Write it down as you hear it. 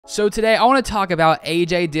So today I want to talk about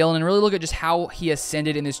A.J. Dillon and really look at just how he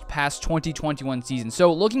ascended in this past 2021 season.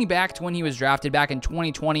 So looking back to when he was drafted back in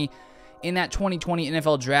 2020, in that 2020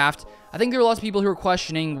 NFL draft, I think there were lots of people who were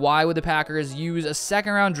questioning why would the Packers use a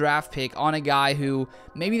second-round draft pick on a guy who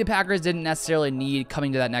maybe the Packers didn't necessarily need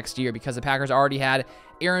coming to that next year, because the Packers already had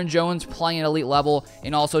Aaron Jones playing at elite level,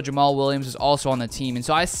 and also Jamaal Williams is also on the team. And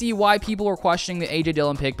so I see why people were questioning the A.J.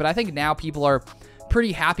 Dillon pick, but I think now people are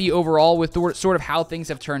pretty happy overall with sort of how things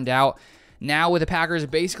have turned out. Now with the Packers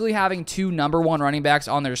basically having two #1 running backs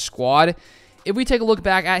on their squad. If we take a look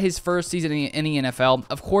back at his first season in the NFL,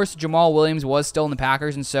 of course, Jamaal Williams was still in the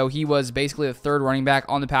Packers, and so he was basically the third running back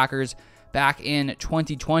on the Packers back in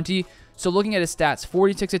 2020. So looking at his stats,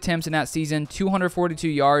 46 attempts in that season, 242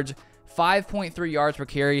 yards, 5.3 yards per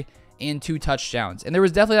carry, and 2 touchdowns. And there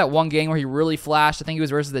was definitely that one game where he really flashed. I think it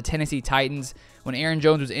was versus the Tennessee Titans when Aaron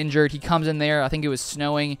Jones was injured. He comes in there, I think it was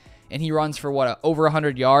snowing, and he runs for, over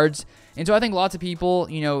 100 yards. And so I think lots of people,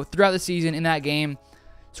 throughout the season in that game,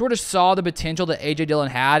 sort of saw the potential that A.J. Dillon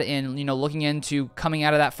had, and looking into coming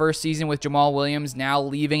out of that first season with Jamaal Williams now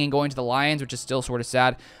leaving and going to the Lions, which is still sort of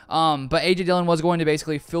sad. But A.J. Dillon was going to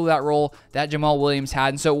basically fill that role that Jamaal Williams had,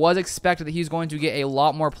 and so it was expected that he was going to get a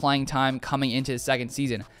lot more playing time coming into his second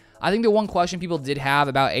season. I think the one question people did have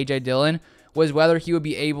about A.J. Dillon was whether he would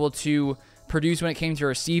be able to produce when it came to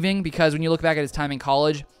receiving, because when you look back at his time in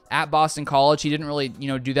college, at Boston College, he didn't really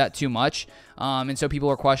do that too much, and so people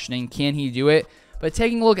were questioning, can he do it? But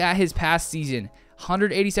taking a look at his past season,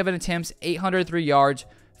 187 attempts, 803 yards,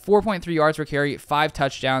 4.3 yards per carry, 5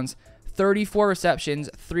 touchdowns, 34 receptions,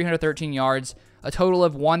 313 yards, a total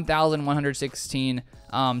of 1,116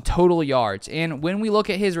 total yards. And when we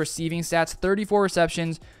look at his receiving stats, 34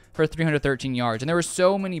 receptions for 313 yards. And there were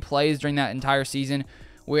so many plays during that entire season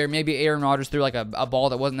where maybe Aaron Rodgers threw like a ball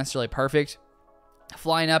that wasn't necessarily perfect.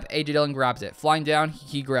 Flying up, A.J. Dillon grabs it. Flying down,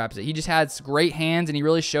 he grabs it. He just has great hands, and he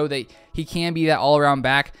really showed that he can be that all-around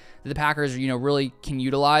back that the Packers, really can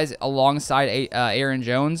utilize alongside Aaron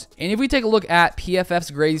Jones. And if we take a look at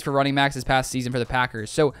PFF's grades for running backs this past season for the Packers,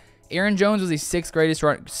 so Aaron Jones was the sixth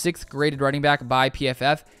graded running back by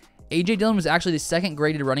PFF. A.J. Dillon was actually the second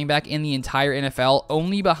graded running back in the entire NFL,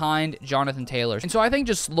 only behind Jonathan Taylor. And so I think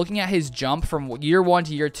just looking at his jump from year 1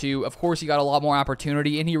 to year 2, of course he got a lot more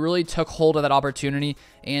opportunity, and he really took hold of that opportunity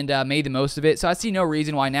and made the most of it. So I see no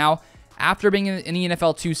reason why now, after being in the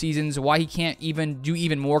NFL 2 seasons, why he can't even do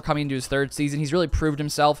even more coming into his third season. He's really proved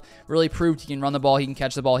himself, really proved he can run the ball, he can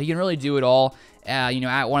catch the ball, he can really do it all, at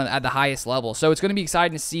the highest level. So it's going to be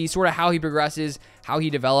exciting to see sort of how he progresses, how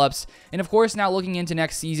he develops. And of course, now looking into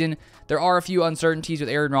next season, there are a few uncertainties with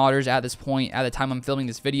Aaron Rodgers at this point, at the time I'm filming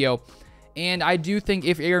this video. And I do think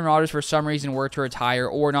if Aaron Rodgers for some reason were to retire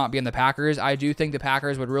or not be in the Packers, I do think the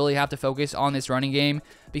Packers would really have to focus on this running game,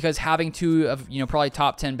 because having two of, probably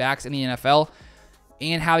top 10 backs in the NFL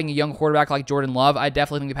and having a young quarterback like Jordan Love, I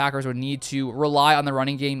definitely think the Packers would need to rely on the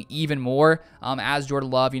running game even more as Jordan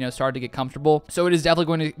Love, started to get comfortable. So it is definitely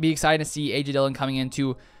going to be exciting to see A.J. Dillon coming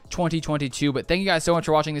into 2022. But thank you guys so much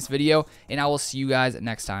for watching this video, and I will see you guys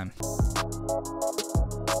next time.